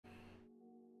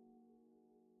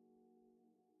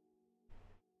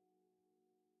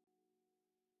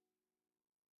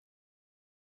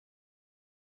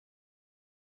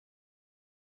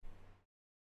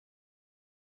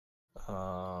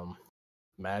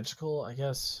Magical, I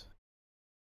guess.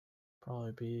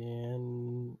 Probably be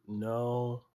in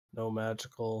no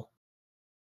magical.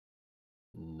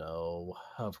 No,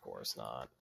 of course not.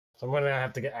 So I'm gonna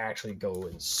have to actually go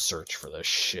and search for this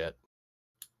shit.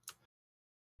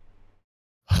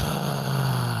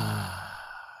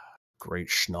 Great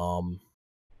schnom.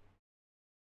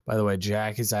 By the way,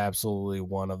 Jack is absolutely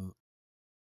one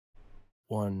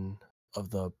of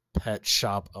the pet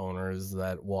shop owners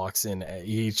that walks in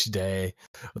each day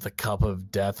with a cup of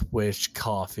Death Wish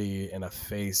coffee and a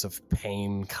face of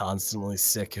pain, constantly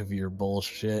sick of your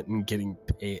bullshit and getting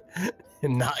paid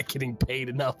and not getting paid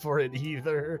enough for it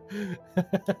either.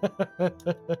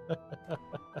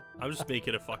 I'm just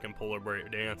making a fucking polar bear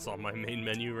dance on my main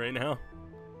menu right now.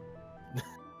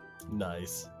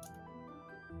 Nice.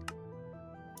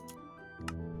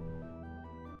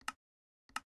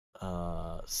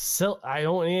 I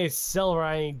don't need silver,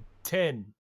 I need tin.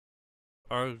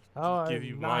 I'll give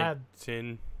you my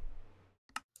tin.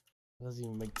 Doesn't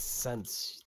even make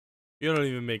sense. You don't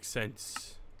even make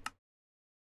sense.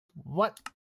 What?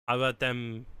 How about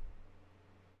them?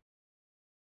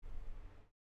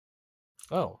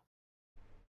 Oh.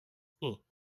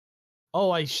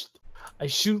 Oh, I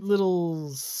shoot little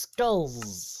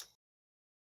skulls.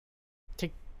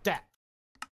 Take that.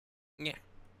 Yeah.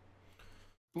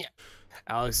 Yeah.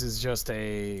 Alex is just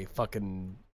a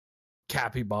fucking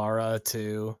capybara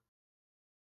too.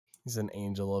 He's an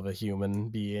angel of a human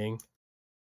being.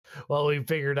 Well, we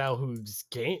figured out who's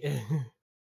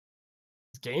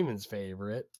Gaiman's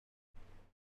favorite.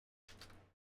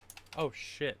 Oh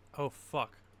shit. Oh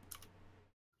fuck.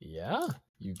 Yeah,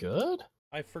 you good?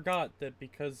 I forgot that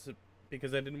because I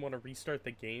didn't want to restart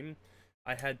the game,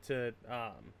 I had to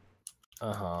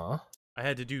I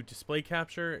had to do display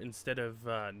capture instead of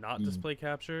not display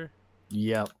capture.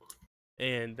 Yep.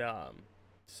 And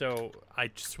so I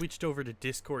switched over to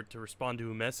Discord to respond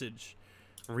to a message.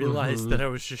 Realized that I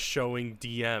was just showing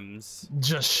DMs.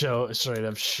 Just straight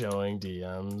up showing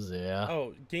DMs, yeah.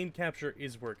 Oh, game capture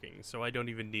is working, so I don't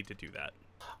even need to do that.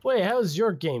 Wait, how's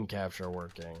your game capture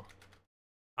working?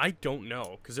 I don't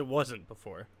know, because it wasn't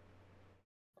before.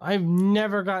 I've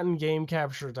never gotten game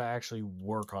capture to actually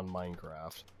work on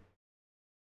Minecraft.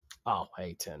 Oh,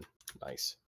 hey, 10.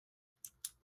 Nice.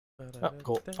 Oh,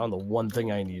 cool. Found the one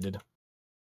thing I needed.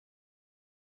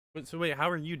 So wait, how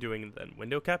are you doing it then?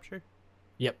 Window capture?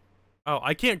 Yep. Oh,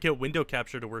 I can't get window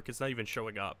capture to work. It's not even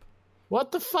showing up.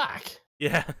 What the fuck?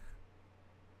 Yeah.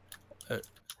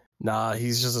 Nah,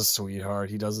 he's just a sweetheart.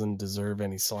 He doesn't deserve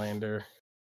any slander.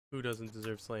 Who doesn't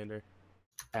deserve slander?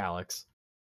 Alex.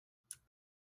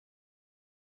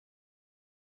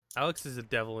 Alex is a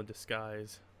devil in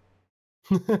disguise.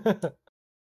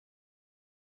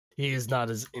 He is not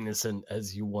as innocent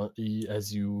as you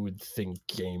would think,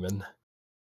 Gaiman.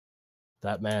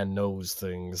 That man knows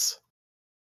things.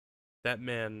 That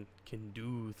man can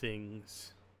do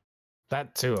things.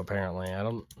 That too, apparently. I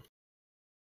don't...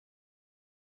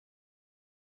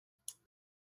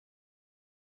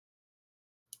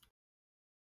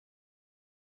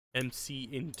 MC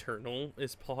internal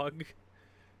is Pog.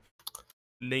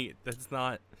 Nate, that's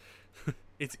not...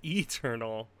 It's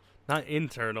eternal, not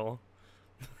internal.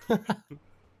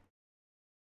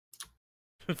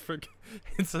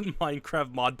 It's a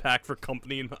Minecraft mod pack for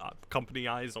company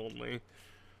eyes only.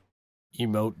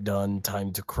 Emote done.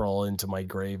 Time to crawl into my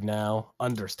grave now.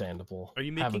 Understandable. Are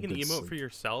you making an emote for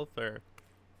yourself, or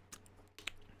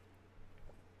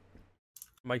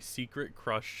my secret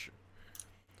crush?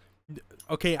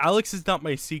 Okay, Alex is not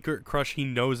my secret crush. He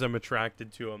knows I'm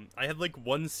attracted to him. I have like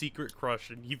one secret crush,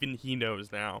 and even he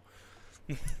knows now.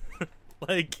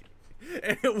 Like,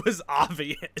 it was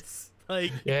obvious.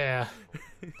 Like, yeah.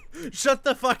 Shut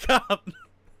the fuck up.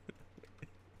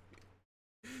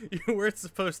 You weren't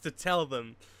supposed to tell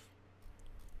them.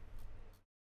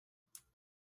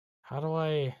 How do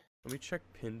I... Let me check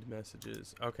pinned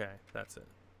messages. Okay, that's it.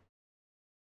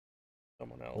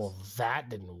 Someone else. Well, that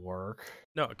didn't work.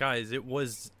 No, guys, it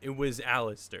was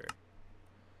Alistair.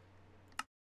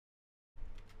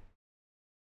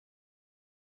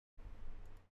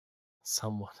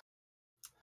 Someone.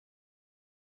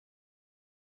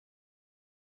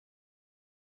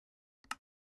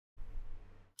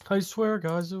 I swear,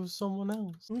 guys, it was someone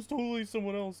else. It was totally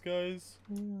someone else, guys.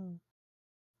 Yeah.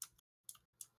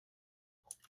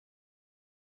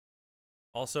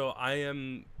 Also, I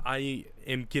am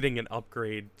getting an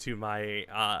upgrade to my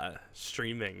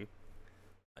streaming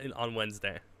on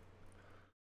Wednesday.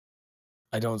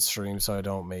 I don't stream, so I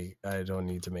don't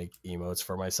need to make emotes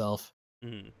for myself.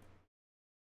 Mm.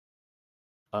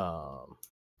 How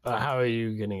are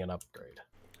you getting an upgrade?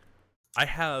 I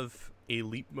have a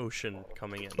leap motion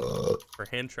coming in for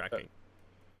hand tracking.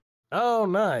 Oh,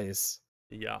 nice.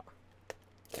 Yeah.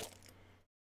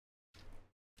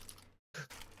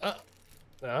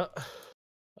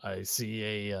 I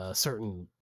see a certain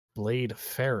Blade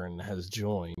Farron has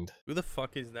joined. Who the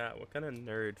fuck is that? What kind of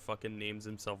nerd fucking names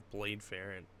himself Blade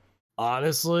Farron?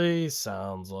 Honestly,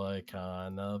 sounds like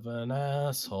kind of an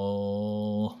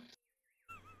asshole.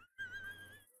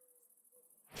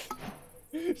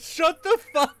 Shut the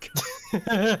fuck.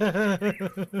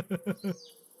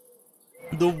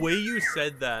 The way you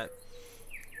said that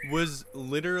was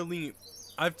literally.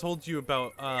 I've told you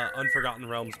about Unforgotten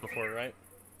Realms before, right?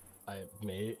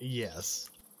 Yes.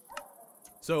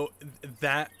 So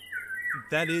that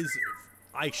is,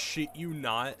 I shit you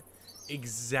not,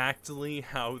 exactly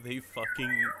how they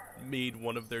fucking made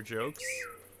one of their jokes.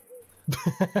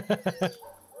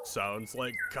 Sounds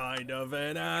like kind of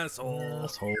an asshole.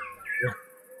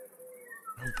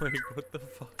 I'm like, what the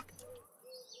fuck?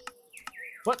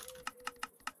 What?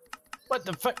 What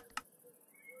the fuck?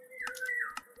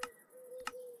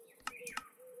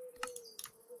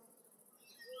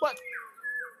 What?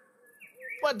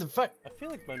 What the fuck? I feel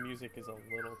like my music is a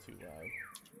little too loud.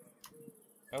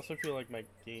 I also feel like my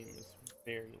game is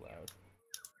very loud.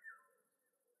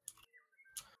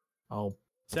 Oh.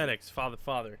 Xenix,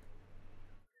 father.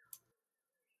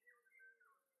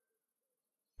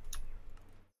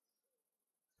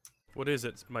 What is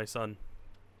it, my son?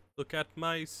 Look at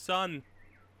my son.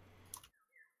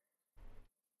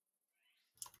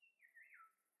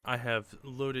 I have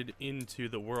loaded into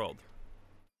the world.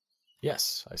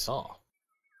 Yes, I saw.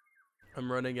 I'm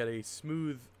running at a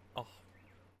smooth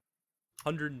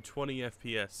 120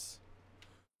 FPS.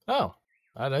 Oh,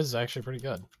 that is actually pretty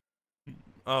good.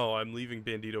 Oh, I'm leaving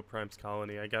Bandito Prime's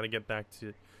colony. I gotta get back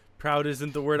to... Proud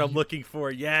isn't the word I'm looking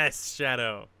for. Yes,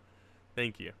 Shadow.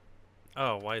 Thank you.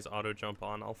 Oh, why is auto jump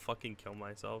on? I'll fucking kill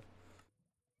myself.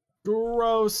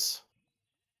 Gross.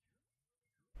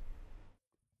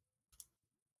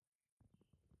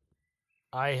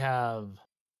 I have...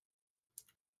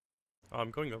 Oh, I'm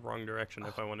going the wrong direction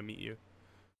if I want to meet you.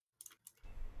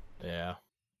 Yeah.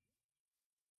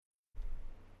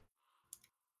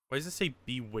 Why does it say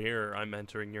beware I'm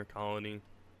entering your colony?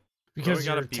 Because what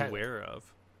do I gotta beware of?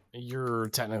 You're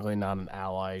technically not an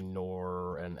ally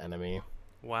nor an enemy.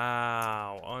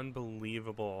 Wow,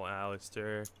 unbelievable,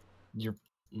 Alistair. You're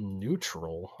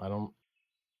neutral. I don't...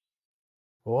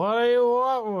 What do you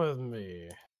want with me?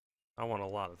 I want a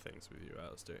lot of things with you,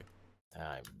 Alistair.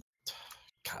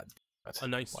 God. A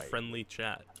nice friendly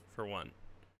chat, for one.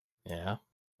 Yeah?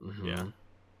 Mm-hmm. Yeah.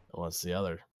 What's the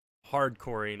other?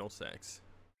 Hardcore anal sex.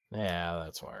 Yeah,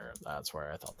 that's where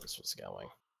I thought this was going.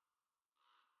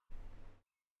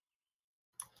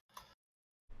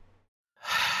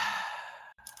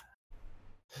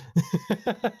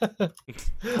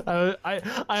 I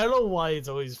don't know why it's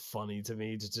always funny to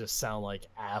me to just sound like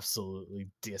absolutely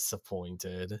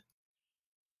disappointed.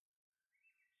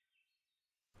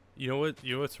 You know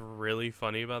what's really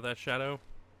funny about that, Shadow?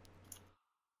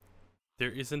 There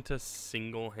isn't a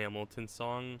single Hamilton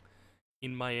song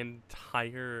in my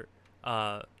entire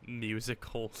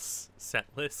musical set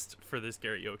list for this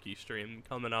karaoke stream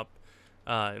coming up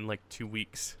in like 2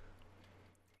 weeks.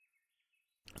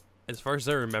 As far as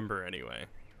I remember, anyway.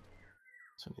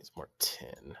 So it needs more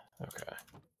tin. Okay.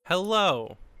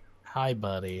 Hello. Hi,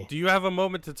 buddy. Do you have a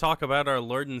moment to talk about our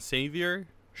Lord and Savior?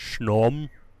 Schnom.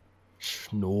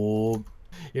 Schnob.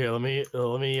 Here, let me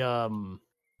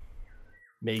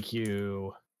make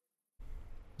you...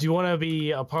 Do you want to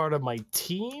be a part of my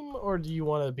team, or do you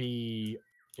want to be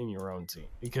in your own team?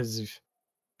 Because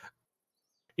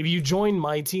if you join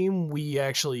my team, we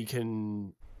actually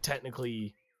can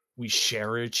technically we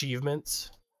share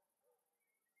achievements.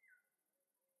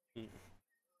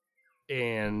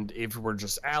 And if we're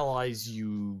just allies,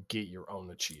 you get your own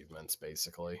achievements,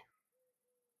 basically.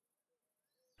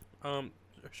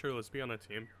 Sure, let's be on a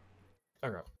team.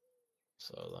 Okay.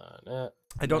 So then,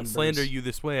 I don't slander you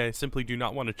this way. I simply do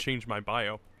not want to change my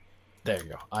bio. There you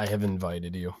go. I have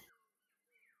invited you.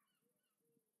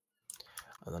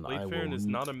 And then Blade Farron is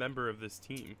not a member of this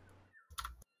team.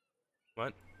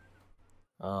 What?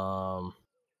 Oh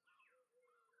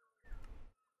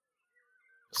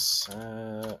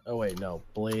wait, no.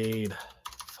 Blade.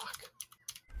 Fuck.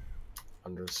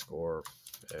 _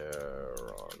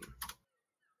 Farron.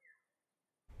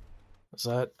 Is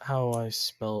that how I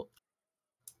spelt?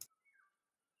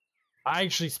 I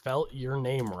actually spelt your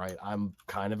name right. I'm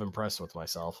kind of impressed with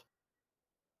myself.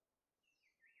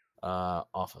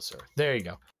 Officer. There you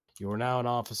go. You are now an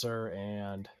officer,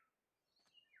 and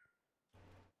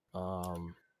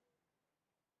oh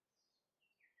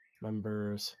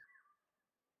Members.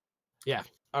 Yeah.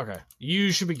 Okay.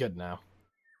 You should be good now.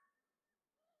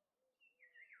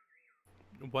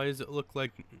 Why does it look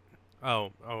like...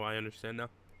 Oh, I understand now.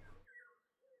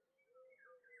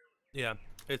 Yeah,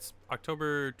 it's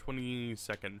October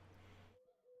 22nd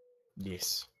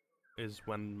Yes. is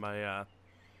when my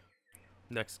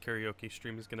next karaoke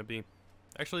stream is gonna be.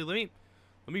 Actually, let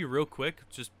me real quick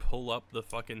just pull up the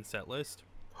fucking set list.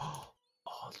 Oh,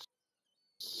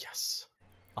 yes.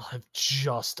 I'll have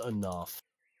just enough.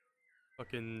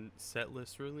 Fucking set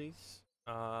list release.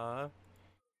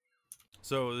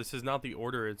 So this is not the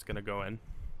order it's gonna go in,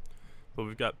 but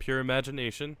we've got Pure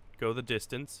Imagination, Go the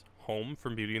Distance, Home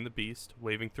from Beauty and the Beast,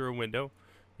 Waving Through a Window,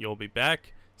 You'll Be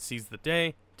Back, Seize the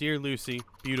Day, Dear Lucy,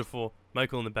 Beautiful,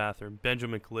 Michael in the Bathroom,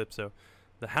 Benjamin Calypso,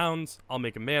 The Hounds, I'll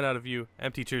Make a Man Out of You,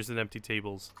 Empty Chairs and Empty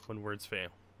Tables, When Words Fail.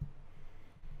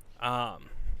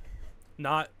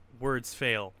 Not Words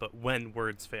Fail, but When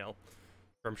Words Fail,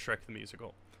 from Shrek the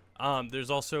Musical. There's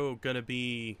also gonna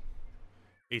be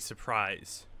a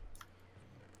surprise.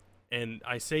 And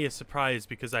I say a surprise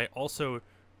because I also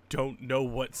don't know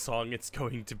what song it's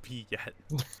going to be yet.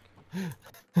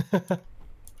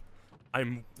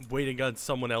 I'm waiting on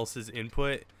someone else's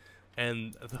input,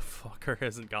 and the fucker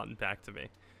hasn't gotten back to me.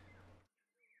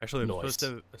 Actually, I'm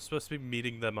supposed to be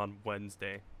meeting them on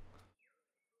Wednesday.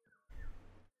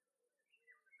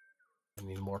 I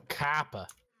need more Kappa.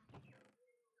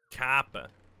 Kappa.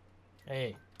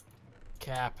 Hey,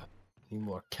 Kappa. Need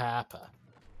more Kappa.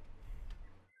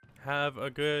 Have a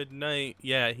good night.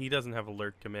 Yeah, he doesn't have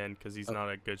alert command because he's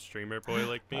not a good streamer boy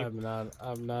like me. I'm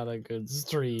not a good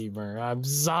streamer. I'm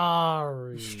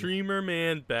sorry. Streamer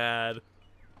man bad.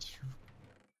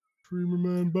 Streamer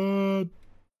man bad.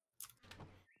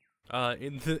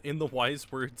 In the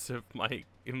wise words of my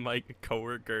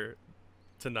coworker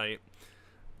tonight,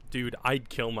 dude, I'd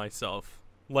kill myself.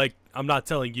 Like, I'm not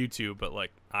telling you to, but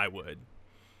like I would.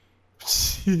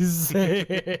 Jesus.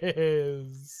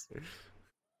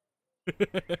 I'm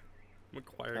a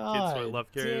choir kid, so I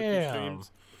love karaoke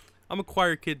streams. I'm a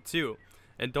choir kid too,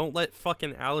 and don't let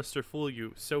fucking Alistair fool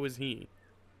you. So is he.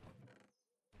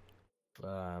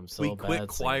 I'm so we bad quit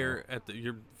choir singer.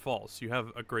 you're false. You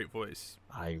have a great voice.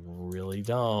 I really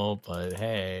don't, but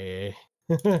hey.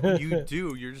 You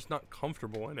do. You're just not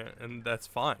comfortable in it, and that's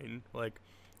fine. Like,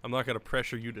 I'm not gonna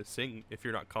pressure you to sing if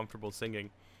you're not comfortable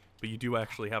singing, but you do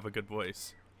actually have a good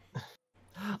voice.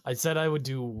 I said I would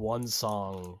do one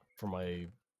song for my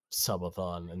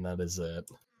subathon, and that is it.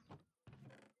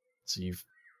 So you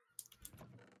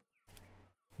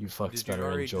fucks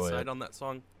better enjoy it. Did you already decide on that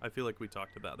song? I feel like we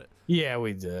talked about it. Yeah,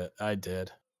 we did. I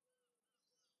did.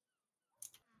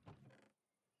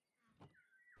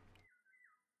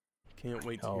 Can't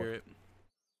wait to hear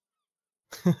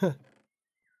it.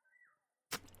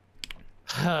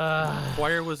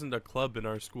 Choir wasn't a club in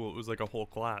our school. It was like a whole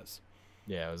class.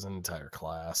 Yeah, it was an entire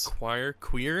class. Choir?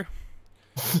 Queer?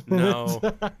 No.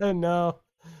 No.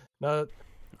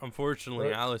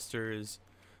 Unfortunately, Alistair is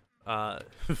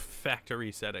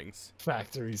factory settings.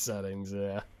 Factory settings,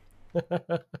 yeah.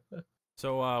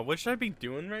 So, what should I be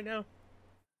doing right now?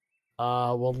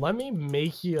 Well, let me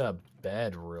make you a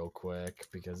bed real quick,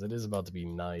 because it is about to be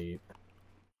night.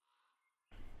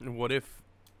 What if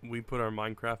we put our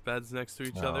Minecraft beds next to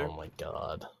each other? Oh my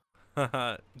god.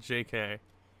 Haha, JK.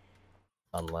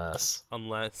 Unless. I'm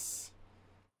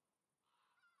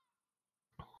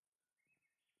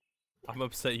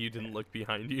upset you didn't look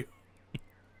behind you.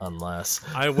 Unless.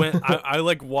 I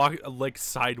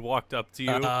sidewalked up to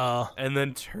you and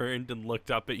then turned and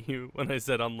looked up at you when I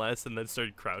said unless, and then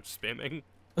started crouch spamming.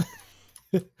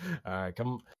 Alright,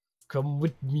 come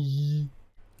with me.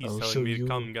 He's telling me to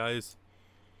come, guys.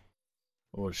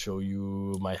 I will show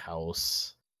you my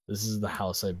house. This is the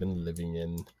house I've been living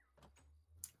in.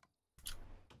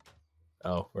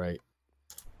 Oh, right.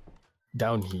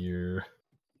 Down here.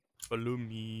 Follow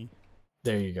me.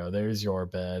 There you go. There's your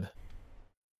bed.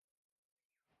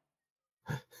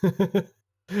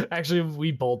 Actually,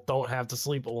 we both don't have to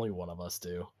sleep. Only one of us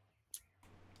do.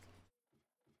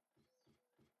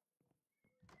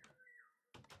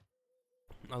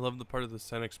 I love the part of the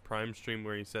Senix Prime stream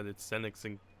where he said it's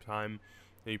Senixing time,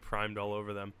 and he primed all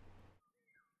over them.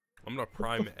 I'm gonna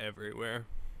prime everywhere.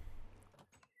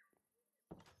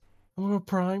 I'm gonna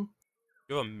prime.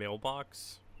 You have a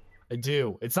mailbox? I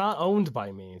do. It's not owned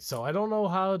by me, so I don't know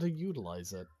how to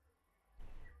utilize it.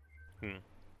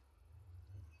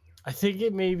 I think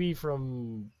it may be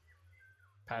from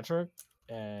Patrick,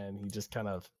 and he just kind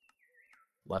of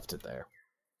left it there.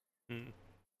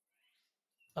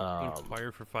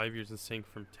 Choir for 5 years and sang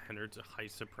from tenor to high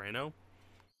soprano.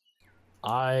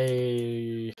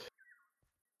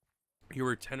 You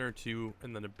were tenor 2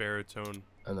 and then a baritone.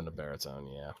 And then a baritone,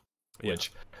 yeah. Yeah.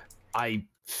 Which I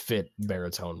fit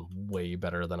baritone way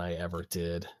better than I ever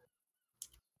did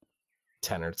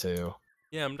tenor 2.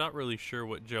 Yeah, I'm not really sure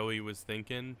what Joey was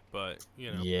thinking, but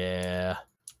you know. Yeah.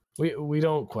 We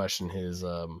don't question his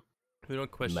We don't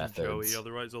question methods. Joey,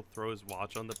 otherwise he'll throw his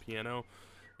watch on the piano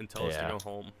and tell us to go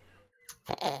home.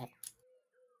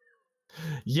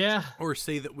 Yeah. Or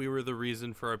say that we were the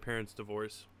reason for our parents'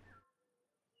 divorce.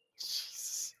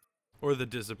 Jesus. Or the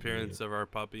disappearance of our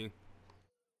puppy.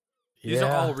 Yeah. These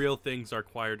are all real things our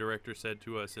choir director said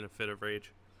to us in a fit of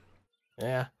rage.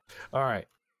 Yeah. All right.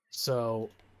 So,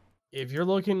 if you're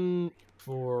looking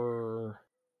for,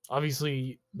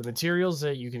 obviously, the materials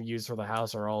that you can use for the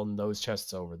house are all in those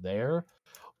chests over there.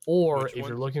 Or Which if you're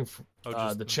ones? looking for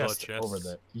just the chest over chests.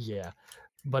 there, yeah.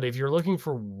 But if you're looking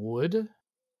for wood,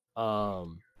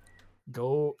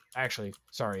 go. Actually,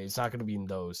 sorry, it's not going to be in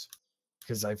those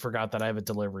because I forgot that I have a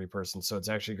delivery person. So it's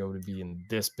actually going to be in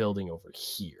this building over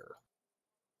here.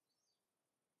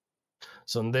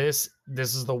 So in this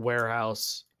is the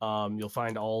warehouse. You'll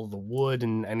find all the wood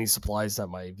and any supplies that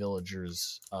my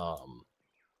villagers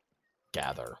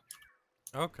gather.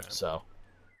 Okay. So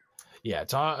yeah,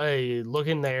 look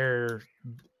in there,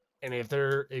 and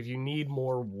if you need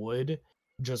more wood,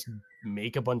 just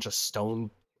make a bunch of stone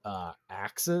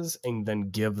axes and then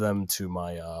give them to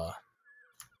my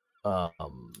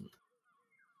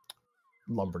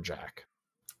lumberjack.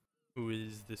 Who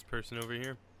is this person over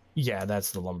here? Yeah,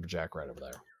 that's the lumberjack right over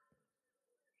there.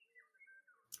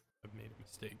 I've made a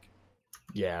mistake.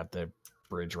 Yeah, the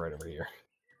bridge right over here.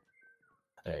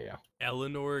 There you go.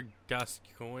 Eleanor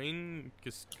Gascoigne?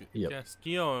 Yep.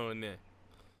 Gascoigne.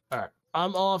 Alright,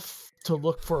 I'm off to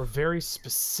look for a very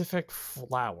specific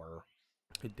flower.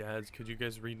 Hey, dads, could you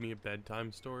guys read me a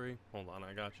bedtime story? Hold on,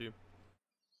 I got you.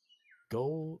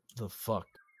 Go the fuck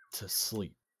to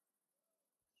sleep.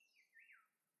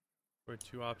 There are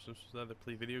 2 options: either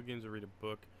play video games or read a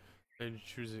book. And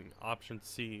choosing option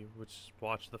C, which is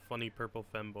watch the funny purple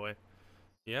femboy.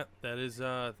 Yep, that is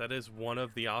one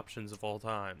of the options of all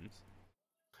times.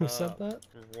 Who said that?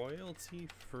 Royalty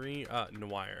free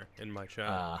Noir in my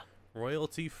chat.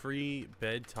 Royalty free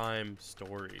bedtime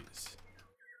stories.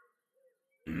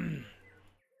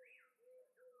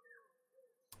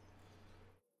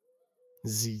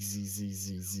 Z.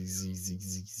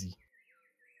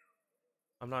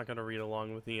 I'm not gonna read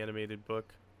along with the animated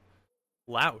book.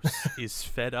 Louse is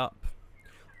fed up.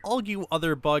 All you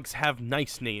other bugs have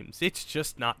nice names. It's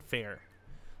just not fair.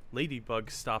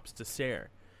 Ladybug stops to stare.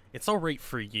 It's alright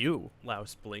for you,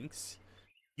 Louse blinks.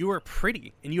 You are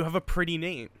pretty, and you have a pretty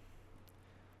name.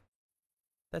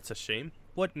 That's a shame.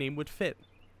 What name would fit?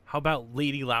 How about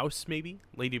Lady Louse, maybe?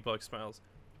 Ladybug smiles.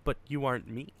 But you aren't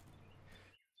me.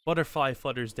 Butterfly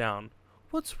flutters down.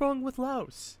 What's wrong with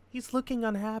Louse? He's looking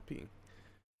unhappy.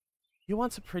 He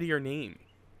wants a prettier name.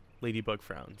 Ladybug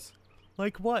frowns.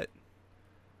 Like what?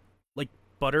 Like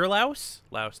Butterlouse?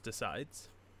 Louse decides.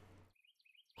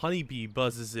 Honeybee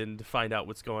buzzes in to find out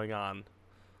what's going on.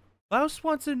 Louse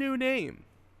wants a new name.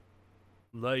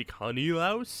 Like Honey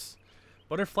Louse?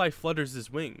 Butterfly flutters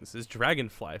his wings as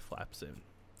Dragonfly flaps in.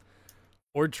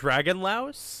 Or Dragon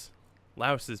Louse?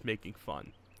 Louse is making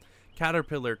fun.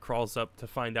 Caterpillar crawls up to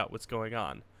find out what's going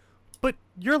on. But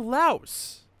you're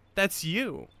Louse. That's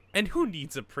you. And who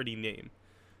needs a pretty name?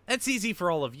 That's easy for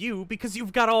all of you because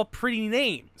you've got all pretty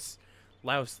names.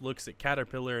 Louse looks at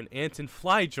Caterpillar and Ant and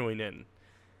Fly join in.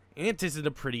 Ant isn't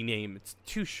a pretty name. It's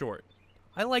too short.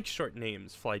 I like short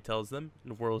names, Fly tells them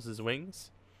and whirls his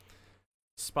wings.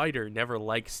 Spider never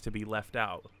likes to be left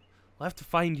out. I'll have to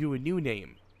find you a new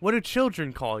name. What do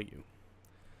children call you?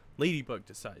 Ladybug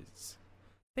decides.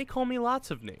 They call me lots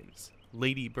of names.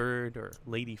 Ladybird or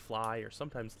Lady Fly or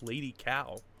sometimes Lady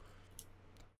Cow.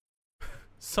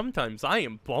 Sometimes I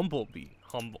am Bumblebee,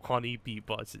 Honeybee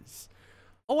buzzes.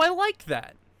 Oh, I like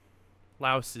that.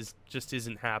 Louse just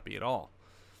isn't happy at all.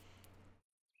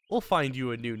 We'll find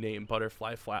you a new name,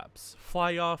 Butterfly flaps.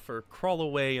 Fly off or crawl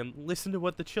away and listen to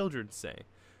what the children say.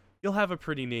 You'll have a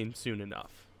pretty name soon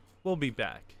enough. We'll be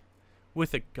back.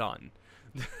 With a gun.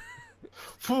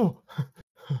 Phew.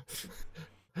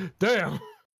 Damn.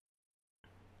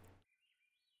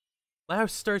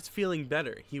 Louse starts feeling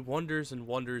better. He wonders and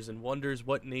wonders and wonders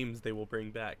what names they will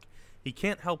bring back. He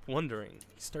can't help wondering.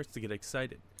 He starts to get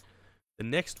excited. The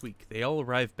next week, they all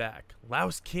arrive back.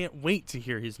 Louse can't wait to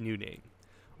hear his new name.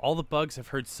 All the bugs have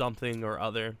heard something or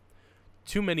other.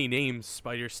 Too many names,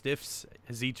 Spider stiffs,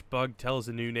 as each bug tells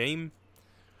a new name.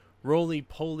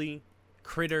 Roly-Poly,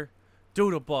 Critter,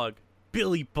 Doodlebug,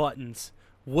 Billy Buttons,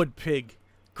 Woodpig,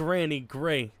 Granny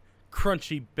Gray,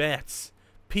 Crunchy Bats,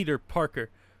 Peter Parker,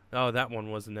 Oh, that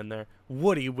one wasn't in there.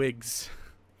 Woody Wigs.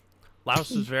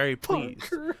 Louse was very pleased.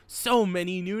 Parker. So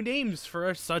many new names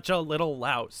for such a little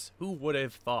louse. Who would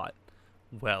have thought?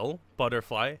 Well,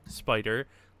 butterfly, spider,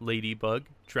 ladybug,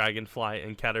 dragonfly,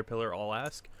 and caterpillar all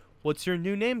ask, "What's your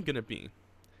new name gonna be?"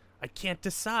 "I can't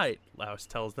decide," Louse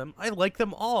tells them. "I like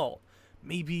them all.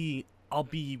 Maybe I'll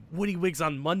be Woody Wigs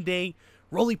on Monday,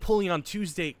 Roly Poly on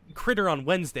Tuesday, Critter on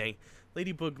Wednesday."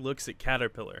 Ladybug looks at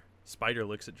Caterpillar. Spider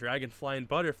looks at Dragonfly and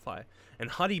Butterfly. And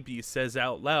Honeybee says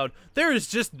out loud, "There is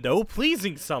just no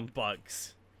pleasing some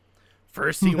bugs."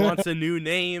 First he wants a new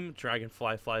name.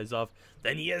 Dragonfly flies off.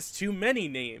 Then he has too many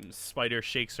names. Spider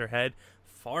shakes her head.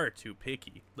 Far too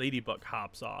picky. Ladybug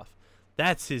hops off.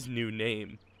 That's his new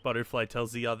name. Butterfly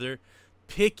tells the other,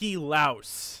 "Picky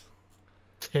Louse."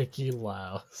 Picky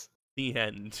Louse. The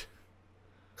end.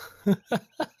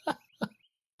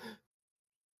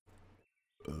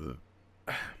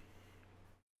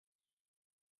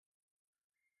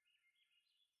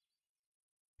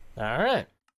 All right.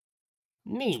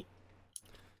 Neat.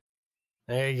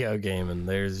 There you go, Gaiman.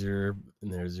 There's your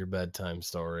bedtime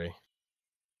story.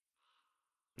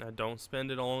 Now don't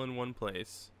spend it all in one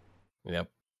place.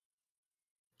 Yep.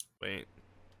 Wait.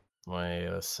 Wait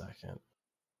a second.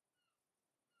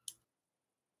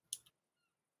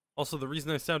 Also, the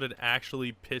reason I sounded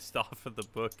actually pissed off of the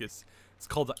book is it's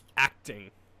called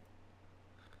acting.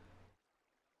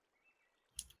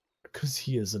 Because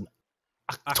he is an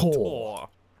actor.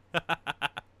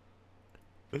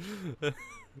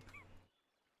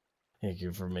 Thank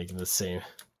you for making the same.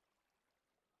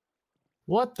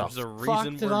 What the There's a fuck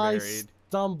reason did we're I married.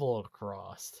 stumble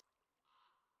across?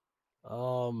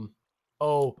 Oh,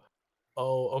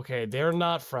 okay. They're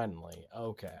not friendly.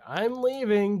 Okay, I'm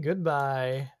leaving.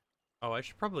 Goodbye. Oh, I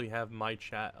should probably have my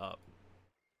chat up.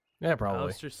 Yeah, probably.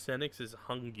 Alistair Senix is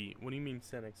hungry. What do you mean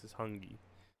Senix is hungry?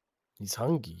 He's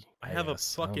hungry. I have a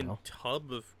guess. I don't fucking know.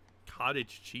 tub of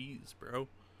cottage cheese, bro.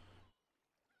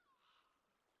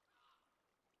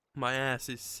 My ass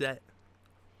is set.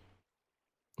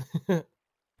 Is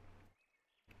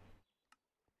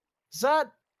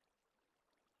that?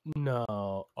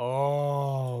 No.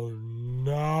 Oh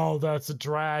no, that's a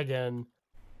dragon.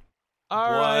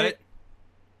 All right.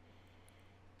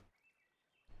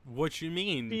 What you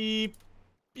mean? Beep,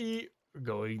 beep. We're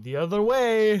going the other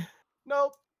way.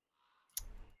 Nope.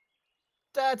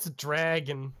 That's a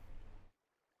dragon.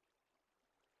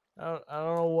 I don't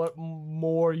know what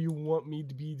more you want me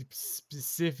to be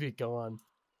specific on.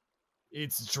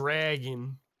 It's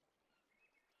dragon.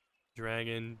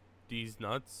 Dragon these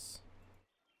nuts.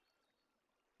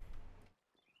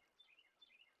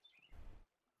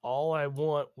 All I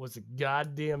want was a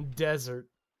goddamn desert.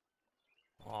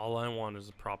 All I want is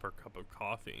a proper cup of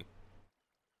coffee.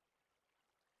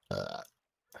 But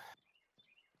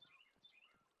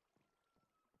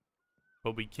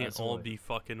we can't That's all annoying. be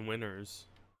fucking winners.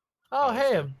 Oh,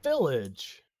 hey, a Alistair.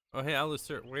 village. Oh, hey,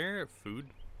 Alistair, where food?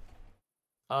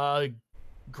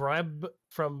 Grab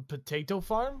from potato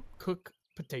farm, cook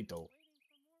potato.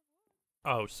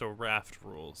 Oh, so raft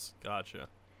rules. Gotcha.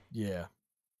 Yeah.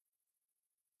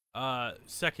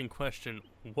 Second question.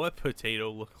 What potato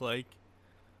look like?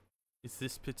 Is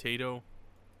this potato?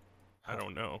 I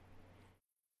don't know.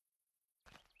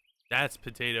 That's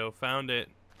potato. Found it.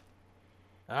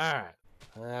 Alright.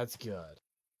 That's good.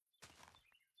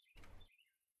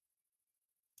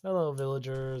 Hello,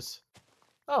 villagers.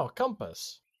 Oh,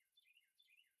 compass.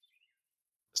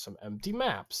 Some empty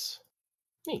maps.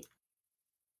 Neat.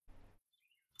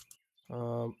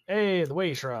 Hey, the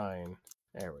way shrine.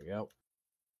 There we go.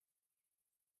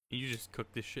 You just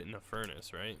cook this shit in a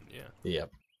furnace, right? Yeah.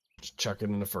 Yep. Just chuck it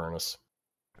in the furnace.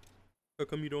 How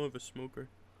come you don't have a smoker?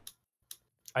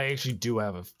 I actually do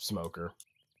have a smoker.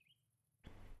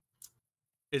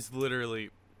 It's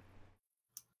literally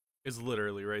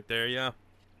right there, yeah.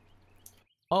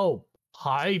 Oh,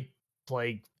 hi,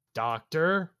 Plague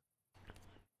Doctor.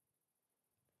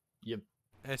 You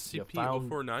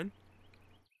SCP-049?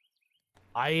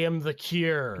 I am the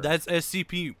cure. That's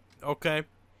SCP. Okay.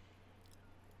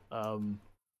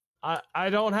 I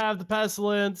don't have the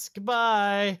pestilence.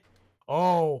 Goodbye.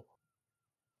 Oh.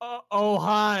 Oh,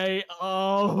 hi.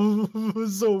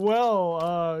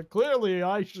 Clearly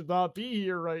I should not be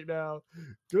here right now.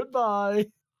 Goodbye.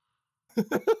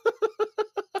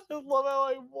 I love how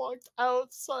I walked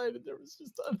outside and there was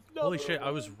just another Holy shit,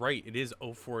 I was one. right. It is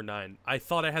 049. I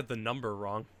thought I had the number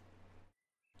wrong.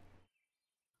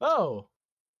 Oh.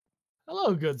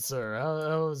 Hello, good sir.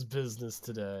 How was business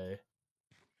today?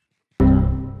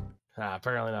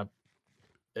 Apparently not.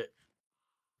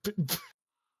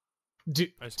 Do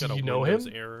I just got a you know Windows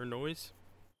him? error noise.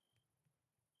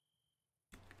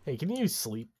 Hey, can you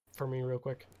sleep for me real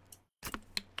quick?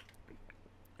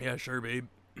 Yeah, sure, babe.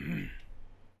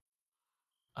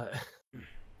 Uh,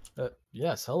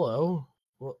 yes, hello.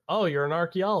 Well, oh, you're an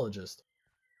archaeologist.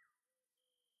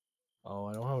 Oh,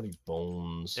 I don't have any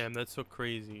bones. Damn, that's so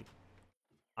crazy.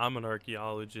 I'm an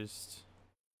archaeologist.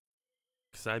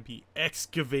 Because I'd be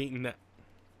excavating that.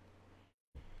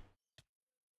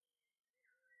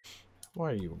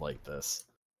 Why are you like this?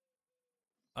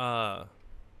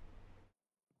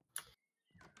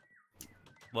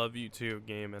 Love you too,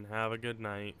 game, and have a good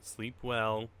night. Sleep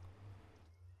well.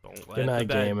 Don't let Good the night,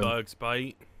 bed Gaiman. bugs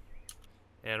bite.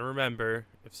 And remember,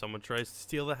 if someone tries to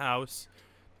steal the house,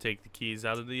 take the keys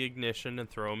out of the ignition and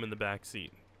throw them in the back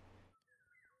seat.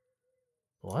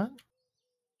 What?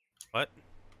 What?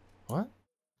 What?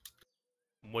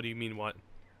 What do you mean, what?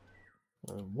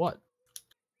 What?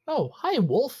 Oh, hi,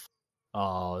 Wolf.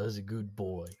 Oh, that's a good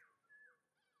boy.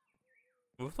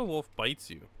 What if the wolf bites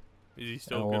you? Is he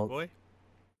still Oh, a good well, boy?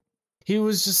 he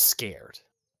was just scared.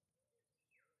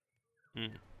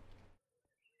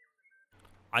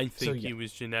 I think yeah. he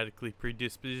was genetically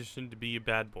predispositioned to be a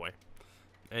bad boy.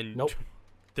 And Nope.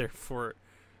 therefore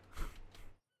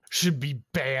Should be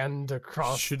banned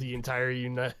across the entire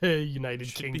United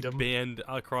should Kingdom. be banned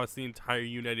across the entire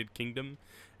United Kingdom,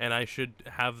 and I should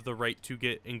have the right to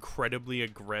get incredibly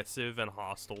aggressive and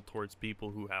hostile towards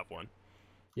people who have one.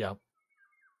 Yep.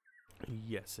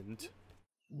 Yes, and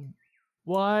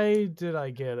Why did I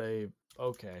get a...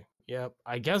 Okay. Yep.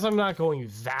 I guess I'm not going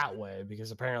that way,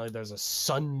 because apparently there's a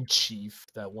sun chief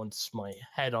that wants my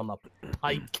head on a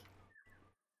pike.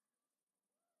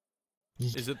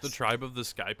 is it the tribe of the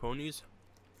Sky Ponies?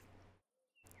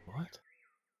 What?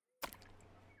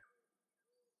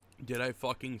 Did I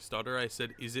fucking stutter? I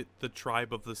said, is it the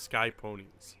tribe of the Sky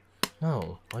Ponies?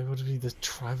 No. Why would it be the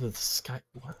tribe of the sky?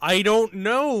 What? I don't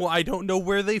know. I don't know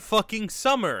where they fucking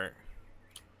summer.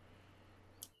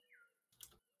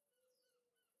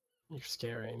 You're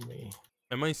scaring me.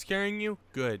 Am I scaring you?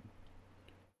 Good.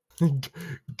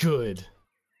 Good.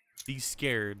 Be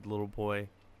scared, little boy.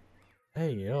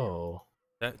 Hey, yo.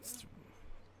 That's...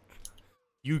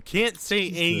 You can't say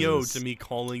Jesus. Ayo to me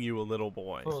calling you a little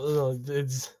boy.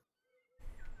 It's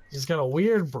just got a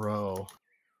weird bro.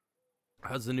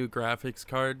 How's the new graphics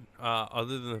card?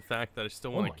 Other than the fact that I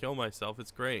still want my to kill myself, it's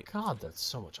great. God, that's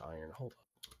so much iron. Hold up.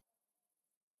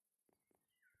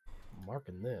 I'm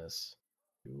marking this.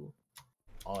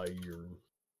 Iron.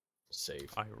 Safe.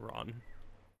 Iron.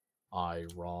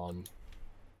 Iron.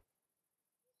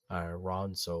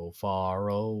 Iron so far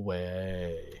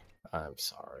away. I'm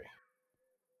sorry.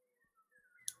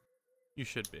 You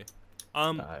should be.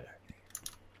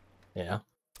 Yeah.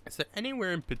 Is there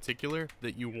anywhere in particular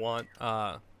that you want,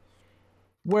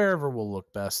 Wherever will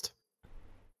look best.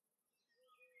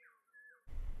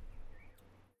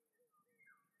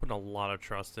 put a lot of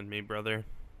trust in me, brother.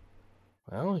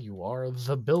 Well, you are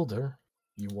the builder.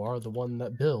 You are the one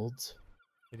that builds.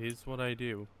 It is what I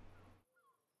do.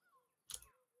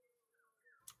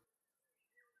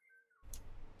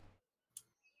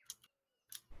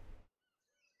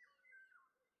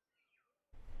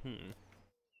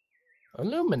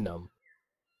 Aluminum.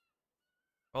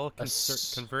 I'll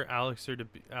convert Alistair to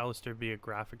be a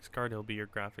graphics card. He'll be your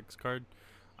graphics card.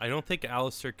 I don't think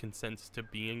Alistair consents to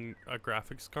being a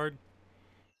graphics card.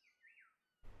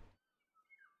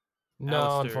 No,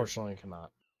 Alistair, unfortunately, I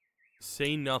cannot.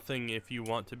 say nothing if you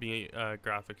want to be a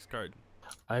graphics card.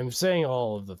 I'm saying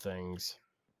all of the things.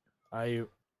 Yeah.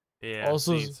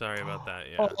 Also, See, sorry about that.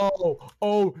 Yeah.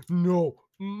 Oh, no.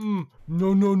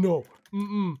 No.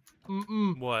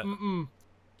 What?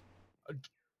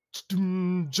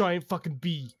 Giant fucking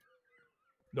bee.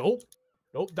 Nope.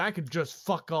 That could just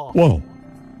fuck off. Whoa.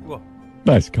 Whoa.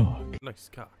 Nice cock. Nice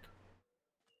cock.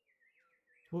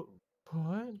 What?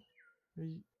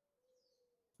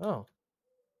 Oh.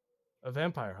 A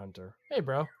vampire hunter. Hey,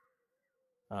 bro.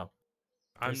 Oh.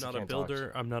 I'm Guess you not a can't talk.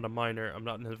 builder. I'm not a miner. I'm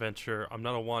not an adventurer. I'm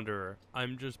not a wanderer.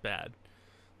 I'm just bad.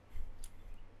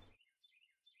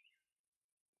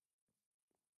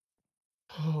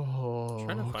 Oh, I'm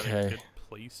trying to find a okay. good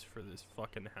place for this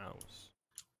fucking house.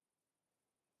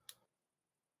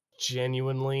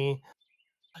 Genuinely,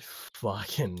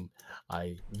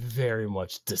 I very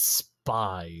much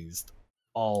despised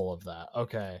all of that.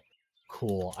 Okay,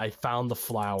 cool. I found the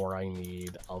flower I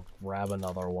need. I'll grab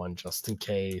another one just in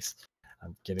case.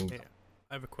 I'm getting Hey,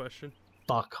 I have a question.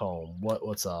 fuck home.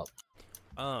 What's up?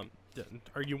 Are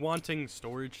you wanting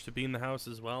storage to be in the house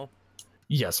as well?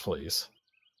 Yes, please.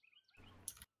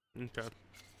 Okay.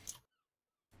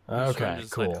 I'm just trying Okay, to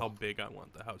decide cool. how big I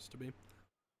want the house to be.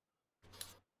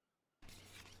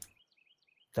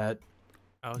 That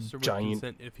Alistair would giant.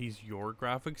 consent if he's your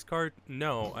graphics card?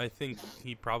 No, I think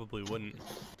he probably wouldn't.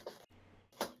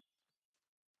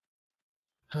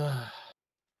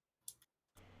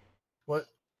 What?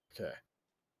 Okay.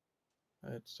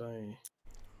 That's I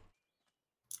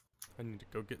need to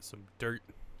go get some dirt.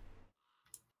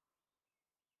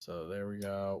 So there we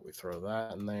go. We throw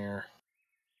that in there.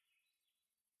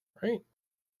 Right?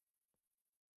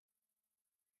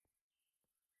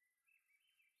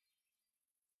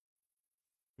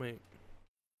 Wait.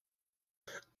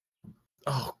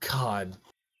 Oh God.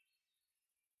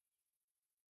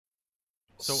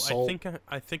 So Salt.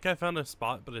 I think I found a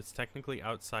spot, but it's technically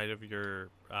outside of your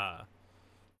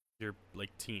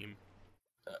like team.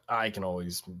 I can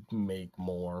always make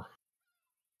more.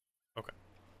 Okay.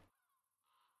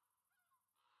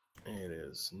 It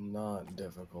is not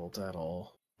difficult at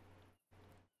all.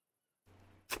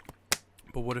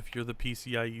 But what if you're the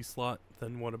PCIe slot?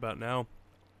 Then what about now?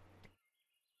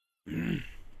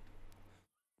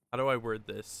 How do I word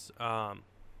this?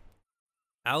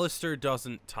 Alistair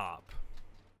doesn't top.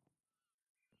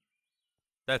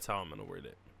 That's how I'm gonna word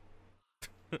it.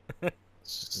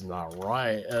 It's just not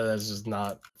right. That's just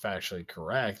not factually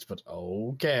correct, but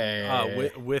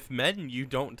okay. With men, you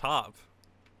don't top.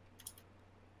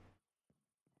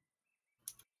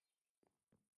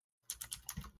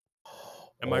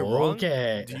 Am I wrong?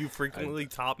 Okay. Do you frequently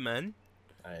top men?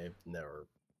 I've never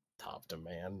topped a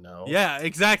man, no. Yeah,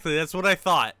 exactly. That's what I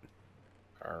thought.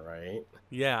 All right.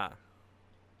 Yeah.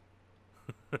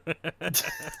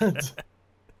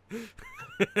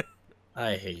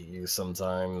 I hate you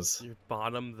sometimes. Your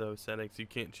bottom, though, Senex. You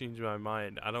can't change my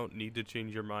mind. I don't need to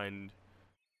change your mind.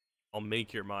 I'll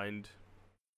make your mind.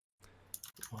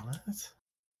 What?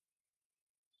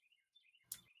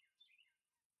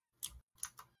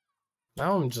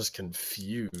 Now I'm just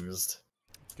confused.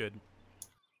 Good.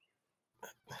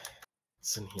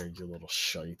 Listen here, you little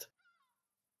shite.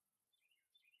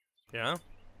 Yeah?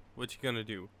 What you gonna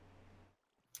do?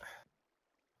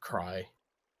 Cry.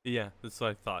 Yeah, that's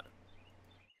what I thought.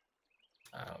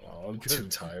 I don't know. I'm too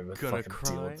tired to Gonna fucking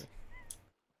deal cry? with it.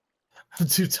 I'm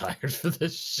too tired for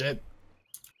this shit.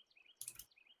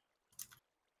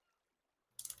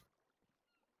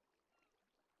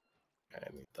 I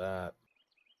need that.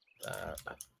 That.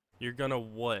 You're gonna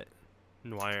what,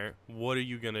 Noir? What are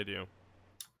you gonna do?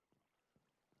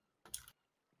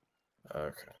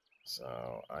 Okay.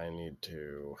 So I need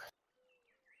to.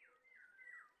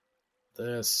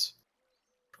 This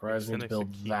requires me to Senex a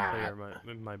build key that. player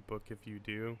in my book if you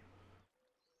do.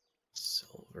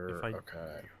 Silver.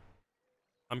 Okay.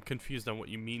 I'm confused on what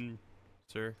you mean,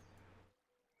 sir.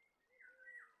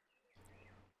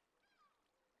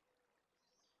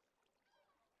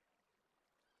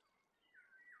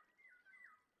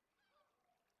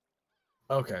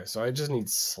 Okay, so I just need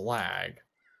slag.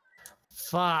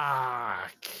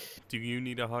 Fuck. Do you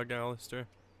need a hug, Alistair?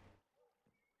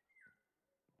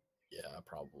 Yeah,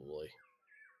 probably.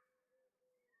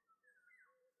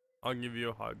 I'll give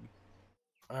you a hug.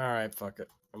 Alright, fuck it.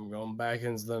 I'm going back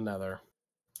into the nether.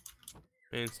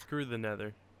 Man, screw the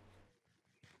nether.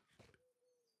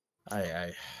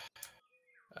 I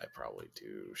probably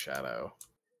do, Shadow.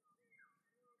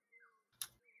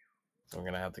 So I'm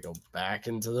gonna have to go back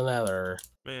into the nether.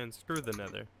 Man, screw the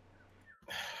nether.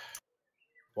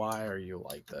 Why are you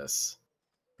like this?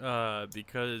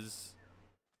 Because...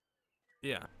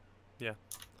 Yeah. Yeah.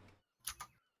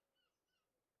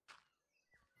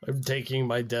 I'm taking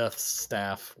my death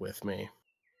staff with me.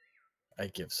 I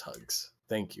gives hugs.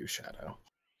 Thank you, Shadow.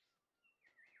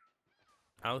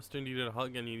 Alistair needed a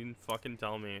hug and you didn't fucking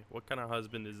tell me. What kind of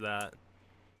husband is that?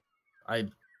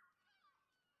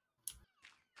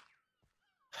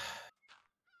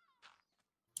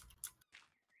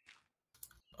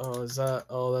 Oh, is that...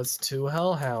 Oh, that's 2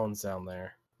 hellhounds down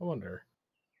there. I wonder.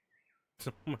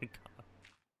 Oh my god.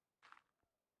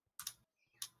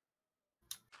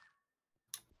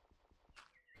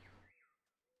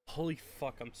 Holy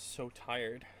fuck, I'm so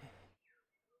tired.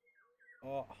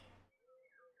 Oh.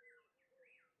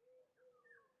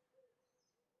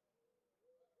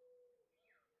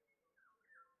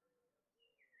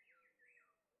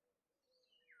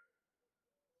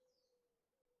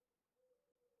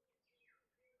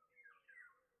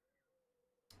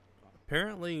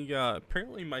 Apparently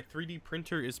my 3D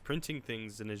printer is printing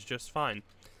things and is just fine.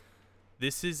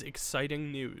 This is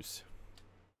exciting news.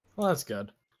 Well, that's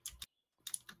good.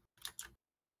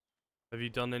 Have you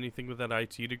done anything with that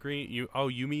IT degree?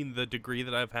 You mean the degree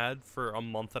that I've had for a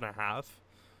month and a half?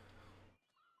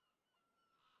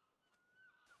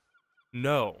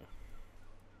 No.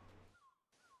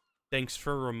 Thanks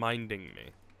for reminding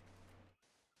me.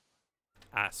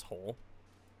 Asshole.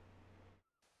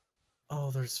 Oh,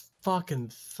 there's fucking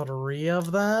 3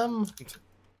 of them?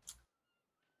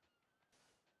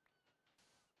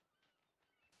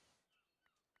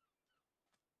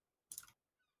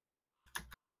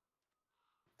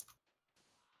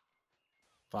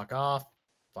 Fuck off.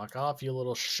 Fuck off, you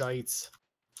little shites.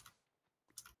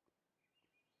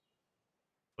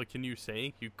 What can you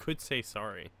say? You could say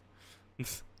sorry.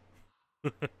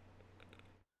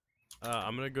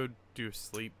 I'm gonna go do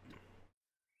sleep.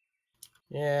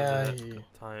 Yeah. So that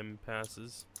time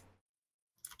passes.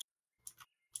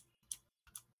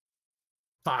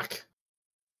 Fuck.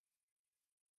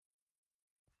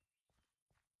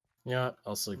 Yeah,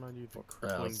 I'll sleep. Remind you of the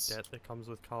crippling Else. debt that comes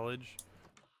with college.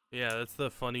 Yeah, that's the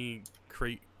funny,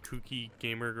 kooky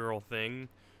gamer girl thing.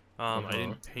 I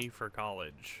didn't pay for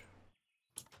college.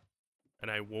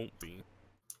 And I won't be.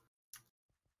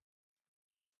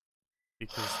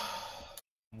 Because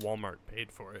Walmart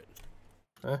paid for it.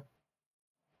 Huh?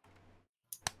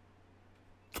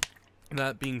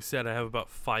 That being said, I have about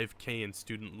 5K in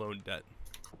student loan debt.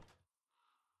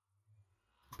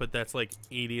 But that's like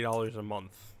 $80 a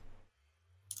month.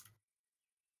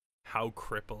 How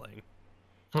crippling.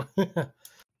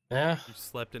 Yeah. You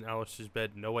slept in Alistair's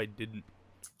bed. No, I didn't.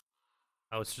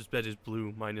 Alistair's bed is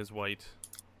blue. Mine is white.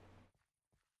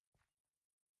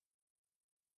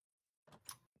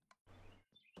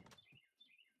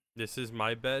 This is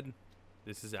my bed.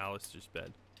 This is Alistair's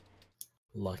bed.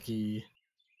 Lucky.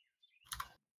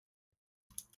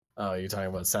 Oh, you're talking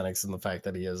about Senix and the fact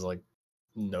that he has, like,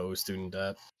 no student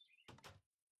debt.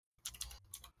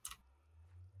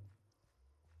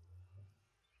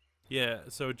 Yeah,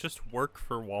 so just work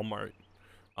for Walmart.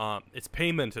 It's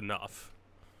payment enough.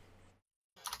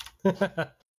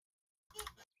 What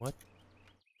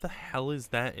the hell is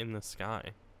that in the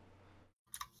sky?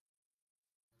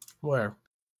 Where?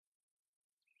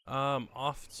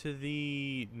 Off to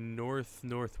the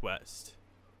northwest.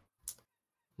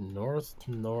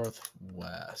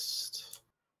 Northwest.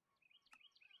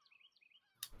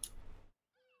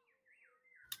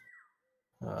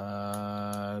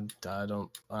 I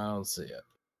don't see it.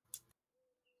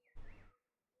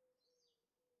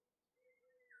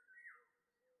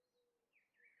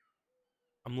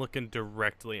 I'm looking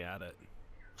directly at it.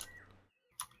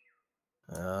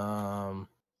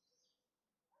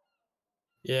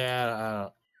 Yeah,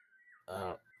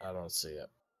 I don't see it.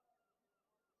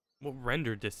 What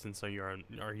render distance are you on,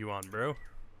 bro?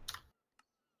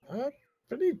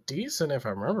 Pretty decent if I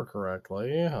remember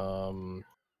correctly.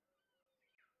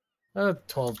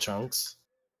 12 chunks.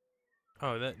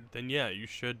 Oh, then yeah, you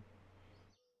should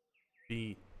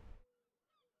be.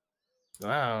 I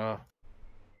don't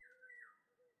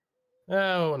know.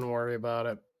 I wouldn't worry about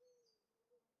it.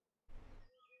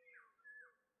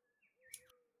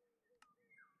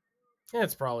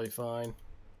 It's probably fine.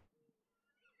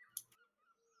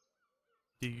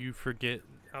 Do you forget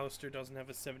Alistair doesn't have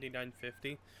a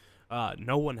 7950?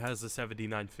 No one has a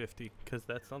 7950 because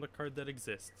that's not a card that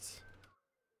exists.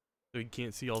 So you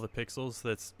can't see all the pixels.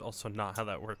 That's also not how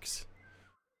that works.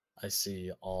 I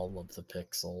see all of the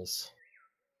pixels.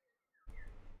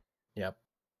 Yep.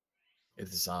 It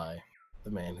is I,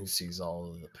 the man who sees all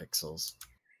of the pixels.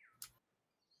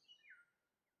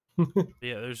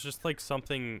 Yeah, there's just like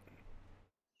something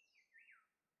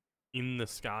in the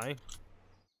sky.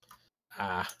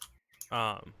 That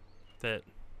I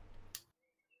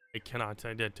cannot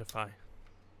identify.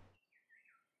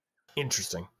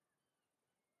 Interesting.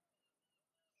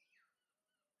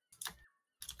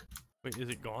 Wait, is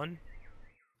it gone?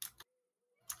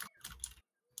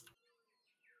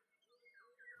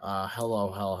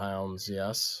 Hello, Hellhounds,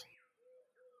 yes.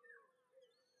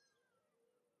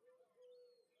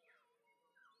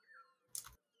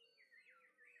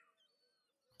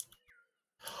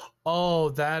 Oh,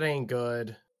 that ain't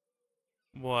good.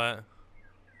 What?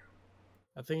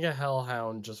 I think a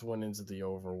Hellhound just went into the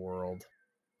overworld.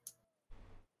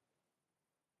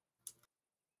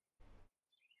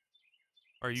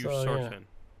 Are you So, certain?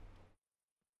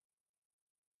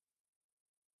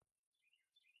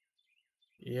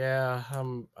 Yeah,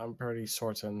 I'm pretty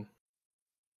certain.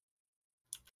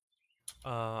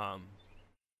 And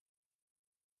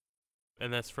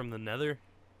that's from the Nether?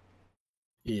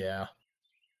 Yeah.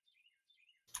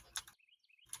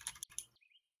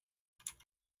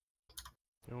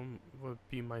 Would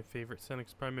be my favorite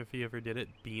Senix Prime if he ever did it.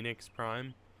 Beanix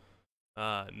Prime.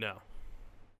 No.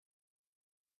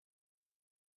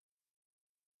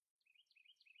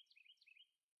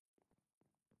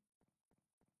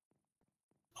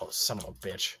 Oh, son of a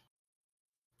bitch.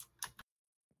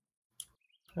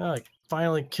 I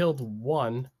finally killed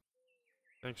one.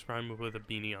 Senix Prime with a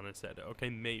beanie on his head. Okay,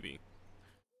 maybe.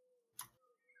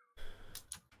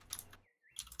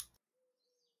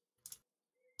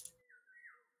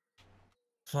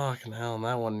 Fucking hell, and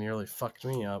that one nearly fucked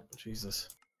me up. Jesus.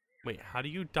 Wait, how do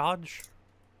you dodge?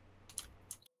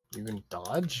 You can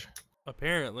dodge?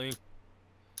 Apparently.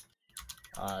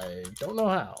 I don't know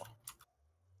how.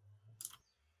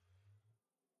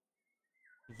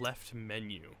 Left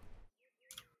menu.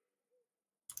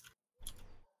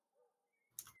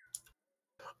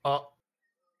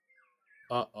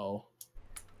 Uh-oh.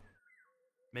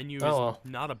 Menu is Oh, well.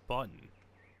 not a button.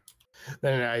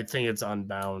 Then I think it's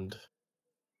unbound.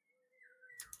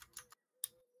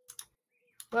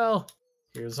 Well,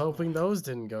 here's hoping those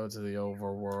didn't go to the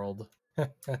overworld.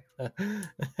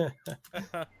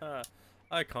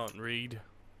 I can't read.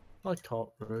 I can't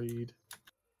read.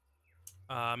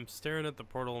 I'm staring at the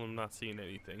portal and I'm not seeing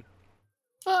anything.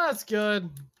 Oh, that's good.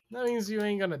 That means you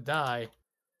ain't gonna die.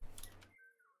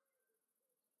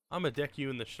 I'm gonna deck you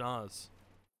in the schnoz.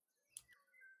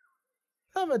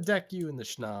 I'm gonna deck you in the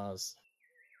schnoz.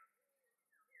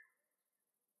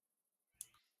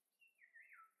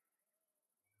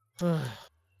 Oh.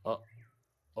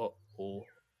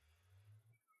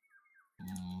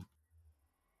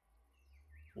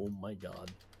 Oh my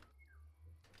god.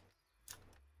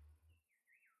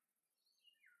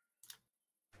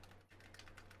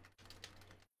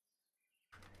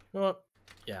 You know what?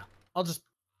 Yeah, I'll just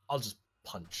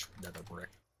punch nether brick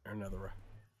or nether.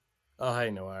 Oh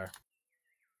hey Noir.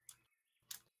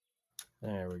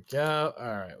 There we go. All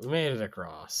right, we made it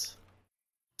across.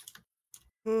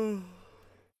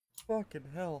 Fucking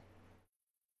hell.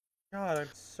 God, I'm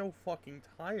so fucking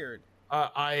tired.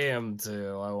 I am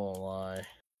too. I won't lie.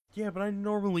 Yeah, but I'm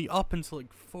normally up until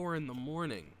like 4 in the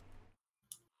morning.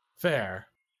 Fair.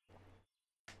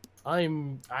 I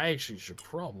actually should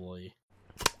probably.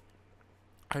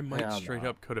 I might Yeah, straight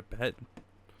no. up go to bed.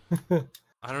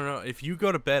 I don't know. If you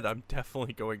go to bed, I'm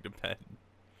definitely going to bed.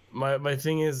 My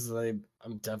thing is, I'm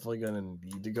definitely gonna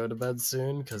need to go to bed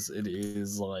soon because it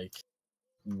is like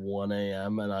 1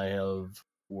 a.m. and I have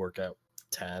work at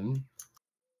 10.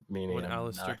 Meaning Would I'm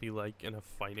Alistair not... be like in a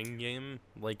fighting game?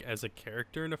 Like as a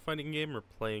character in a fighting game or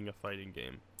playing a fighting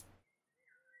game?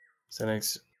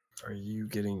 Xenix, are you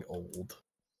getting old?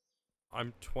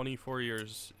 I'm 24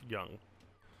 years young.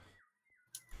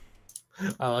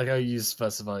 I like how you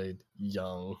specified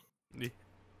young.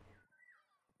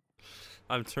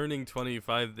 I'm turning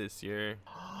 25 this year.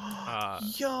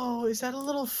 Yo, is that a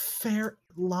little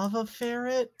lava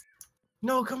ferret?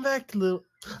 No, come back, little.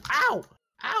 Ow!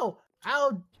 Ow!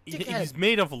 Ow! Dickhead. He's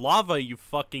made of lava, you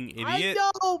fucking idiot.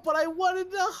 I know, but I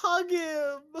wanted to hug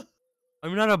him.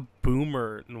 I'm not a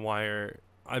boomer, Nwire.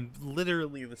 I'm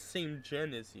literally the same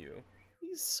gen as you.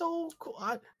 He's so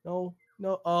cool. No.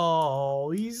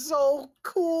 Oh, he's so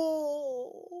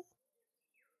cool.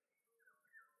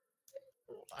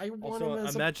 I want him Also,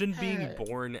 as imagine a being pet.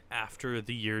 born after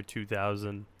the year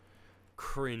 2000.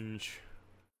 Cringe.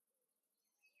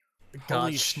 Got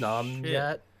Holy Schnum shit.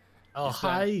 yet? Oh, Is that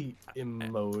hi,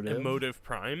 Emotive. Emotive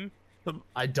Prime?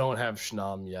 I don't have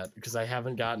Schnum yet because I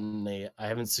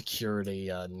haven't secured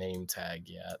a name tag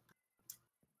yet.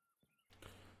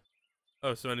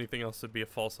 Oh, so anything else would be a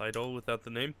false idol without the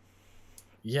name?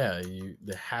 Yeah,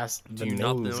 Do you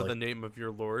not know the name of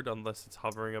your lord unless it's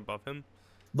hovering above him?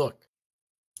 Look,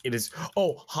 it is.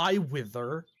 Oh, hi,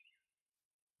 Wither.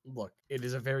 Look, it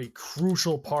is a very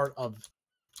crucial part of.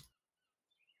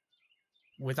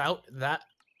 Without that.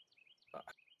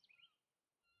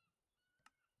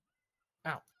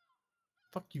 Ow.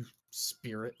 Fuck you,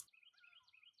 spirit.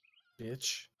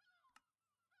 Bitch.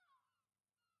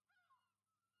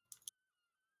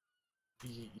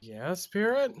 Yeah,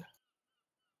 spirit?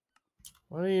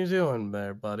 What are you doing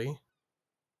there, buddy?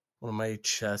 One of my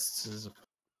chests is...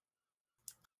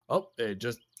 Oh, it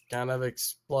just kind of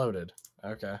exploded.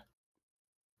 Okay.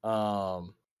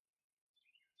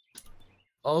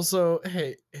 Also,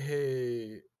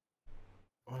 hey...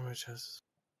 One of my chests...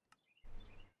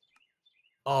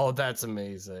 Oh, that's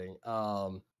amazing.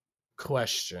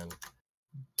 Question.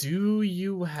 Do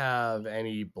you have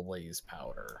any blaze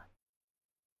powder?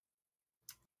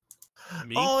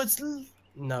 Me? Oh, it's...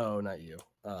 No, not you.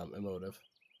 Emotive.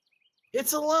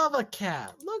 It's a lava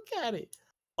cat. Look at it.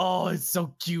 Oh, it's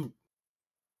so cute.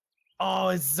 Oh,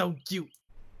 it's so cute.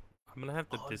 I'm gonna have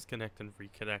to disconnect and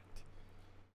reconnect.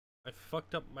 I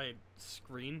fucked up my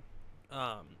screen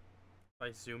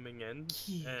by zooming in,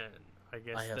 and I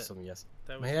guess I have some, yes.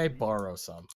 That May I borrow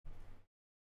some?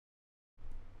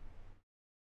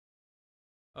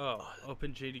 Oh,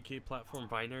 OpenJDK platform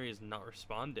binary is not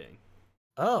responding.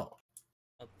 Oh.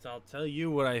 I'll tell you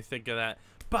what I think of that.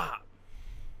 Bah!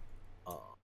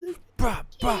 Oh. Bah!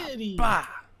 Bah! Kitty. Bah!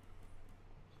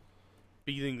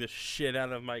 Beating the shit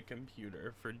out of my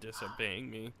computer for disobeying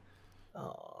me.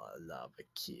 Oh, love a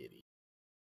kitty.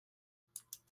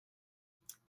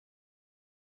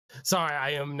 Sorry,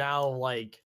 I am now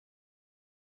like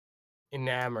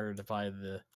enamored by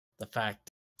the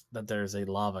fact that there's a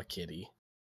lava kitty.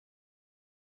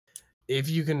 If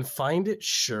you can find it,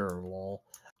 sure, lol.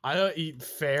 I don't eat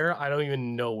fair. I don't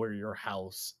even know where your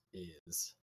house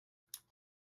is.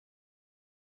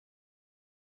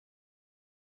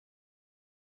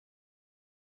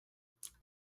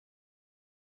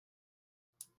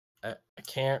 I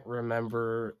can't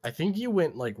remember. I think you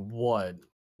went like what?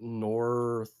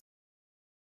 North.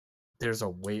 There's a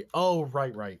way. Oh,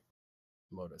 right.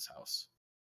 Moda's house.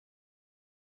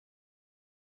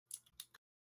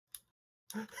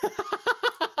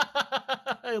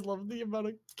 I love the amount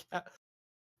of cat.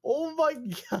 Oh my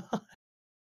god.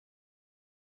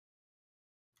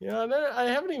 Yeah, I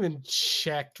haven't even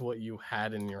checked what you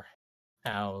had in your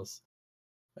house.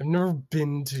 I've never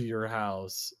been to your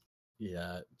house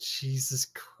yet. Jesus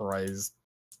Christ.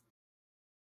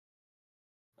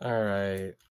 All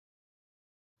right.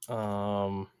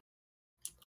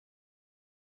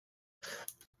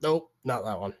 Nope, not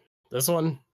that one. This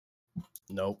one?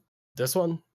 Nope. This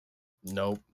one?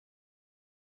 Nope.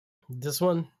 This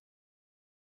one?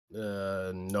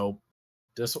 Nope.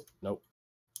 This one? Nope.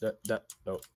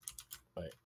 Nope.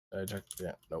 Wait. I checked.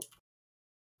 Yeah, nope.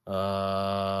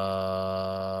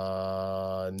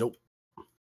 Nope.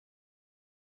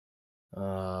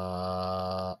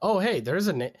 Oh, hey, there's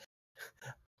a name.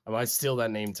 I might steal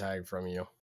that name tag from you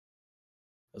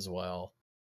as well.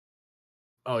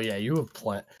 Oh, yeah, you have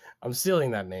plenty. I'm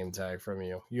stealing that name tag from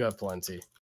you. You have plenty.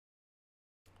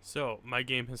 So, my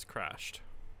game has crashed.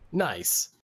 Nice.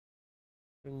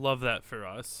 Love that for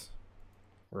us.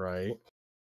 Right.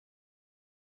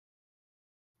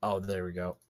 Oh, there we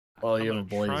go. Well, you have a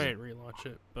blazer. I'm gonna try and relaunch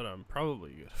it, but I'm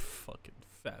probably gonna fucking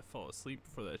fat fall asleep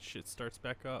before that shit starts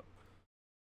back up.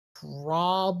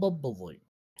 Probably.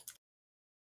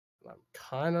 I'm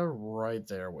kind of right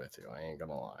there with you. I ain't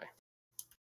gonna lie.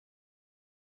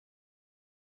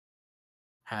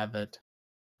 Have it.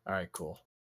 All right, cool.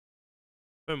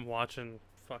 Been watching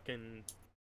fucking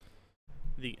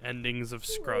the endings of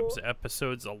Scrubs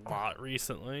episodes a lot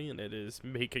recently, and it is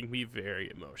making me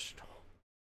very emotional.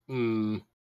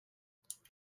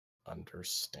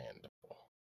 Understandable.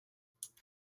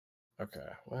 Okay,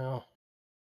 well,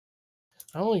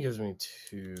 that only gives me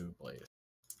 2 blades.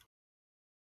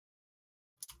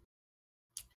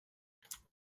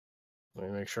 Let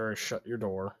me make sure I shut your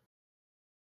door.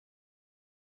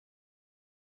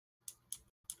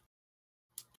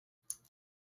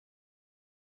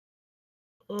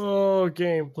 Oh,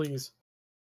 game, please.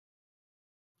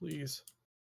 Please.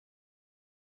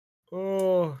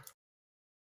 Oh.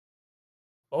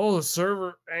 Oh, the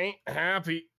server ain't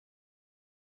happy.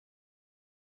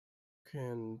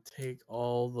 Can take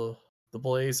all the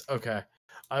blaze. Okay.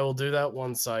 I will do that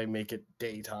once I make it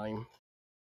daytime.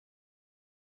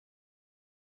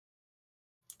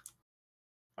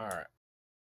 Alright.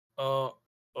 Alright,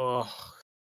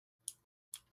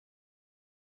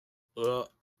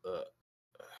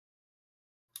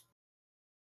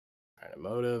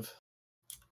 emotive.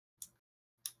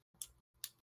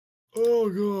 Oh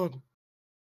god.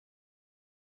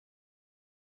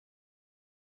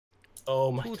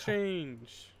 Oh my Tool god.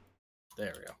 change.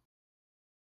 There we go.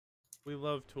 We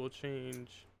love tool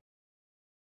change.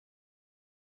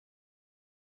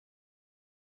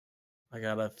 I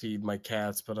gotta feed my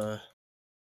cats, but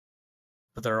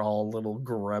they're all little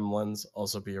gremlins.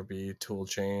 Also, BRB tool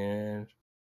change.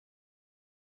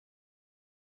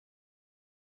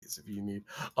 If you need.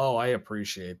 Oh, I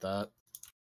appreciate that.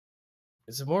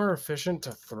 Is it more efficient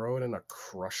to throw it in a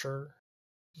crusher?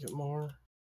 Get more.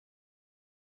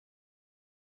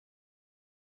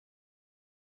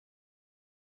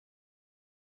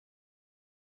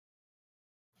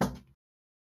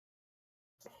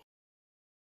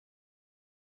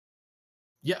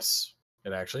 Yes,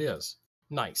 it actually is.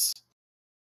 Nice.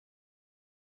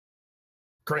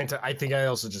 Granted, I think I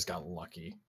also just got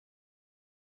lucky.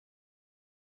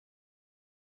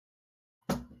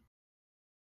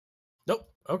 Nope.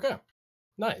 Okay.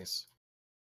 Nice.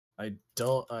 I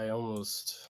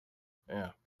almost, yeah,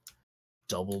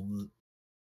 doubled.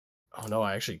 Oh no,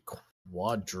 I actually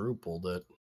quadrupled it.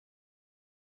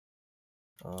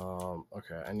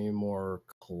 Okay, I need more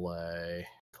clay.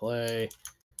 Clay.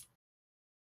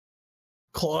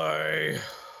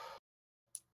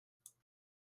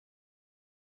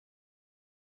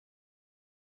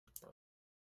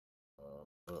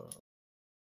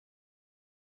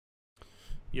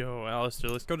 Yo, Alistair,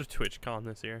 let's go to TwitchCon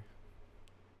this year.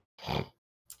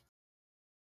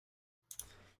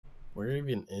 Where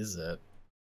even is it?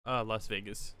 Las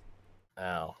Vegas.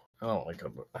 Ow. I don't like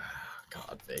a...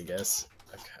 God, Vegas.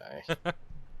 Okay.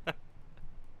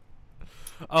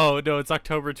 Oh no, it's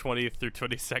October 20th through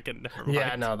 22nd. Never mind.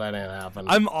 Yeah, no, that ain't happening.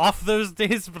 I'm off those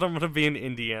days, but I'm gonna be in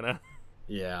Indiana.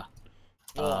 Yeah.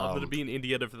 Well, I'm gonna be in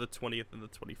Indiana for the 20th and the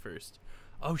 21st.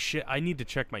 Oh shit, I need to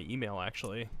check my email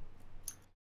actually.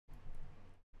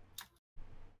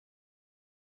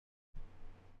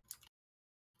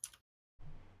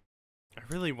 I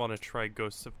really want to try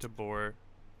Ghosts of Tabor.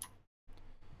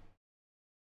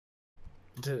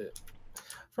 I've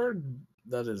heard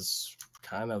that is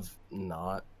kind of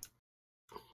not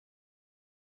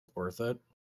worth it.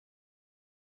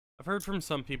 I've heard from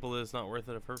some people that it's not worth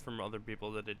it. I've heard from other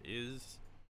people that it is.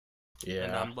 Yeah.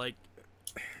 And I'm like,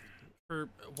 for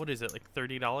what is it, like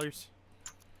 $30?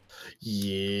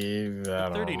 Yeah.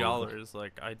 For $30,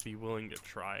 like I'd be willing to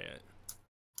try it.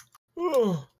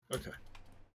 Okay.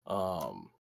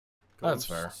 That's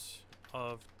fair. Ghosts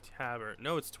of Tabor.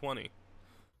 No, it's 20.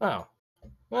 Oh.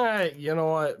 Alright, you know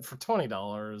what? For $20.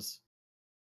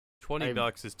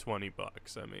 $20 is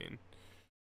 $20. I mean,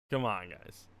 come on,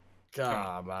 guys.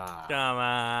 Come on. Come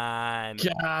on.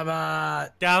 Come on.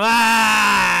 Come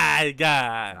on,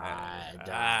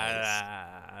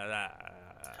 guys.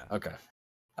 Okay.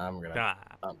 I'm gonna.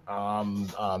 Come on.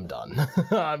 I'm done.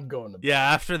 I'm going to.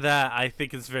 Yeah, after that, I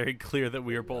think it's very clear that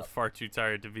we are both far too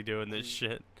tired to be doing this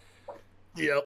shit. Yep.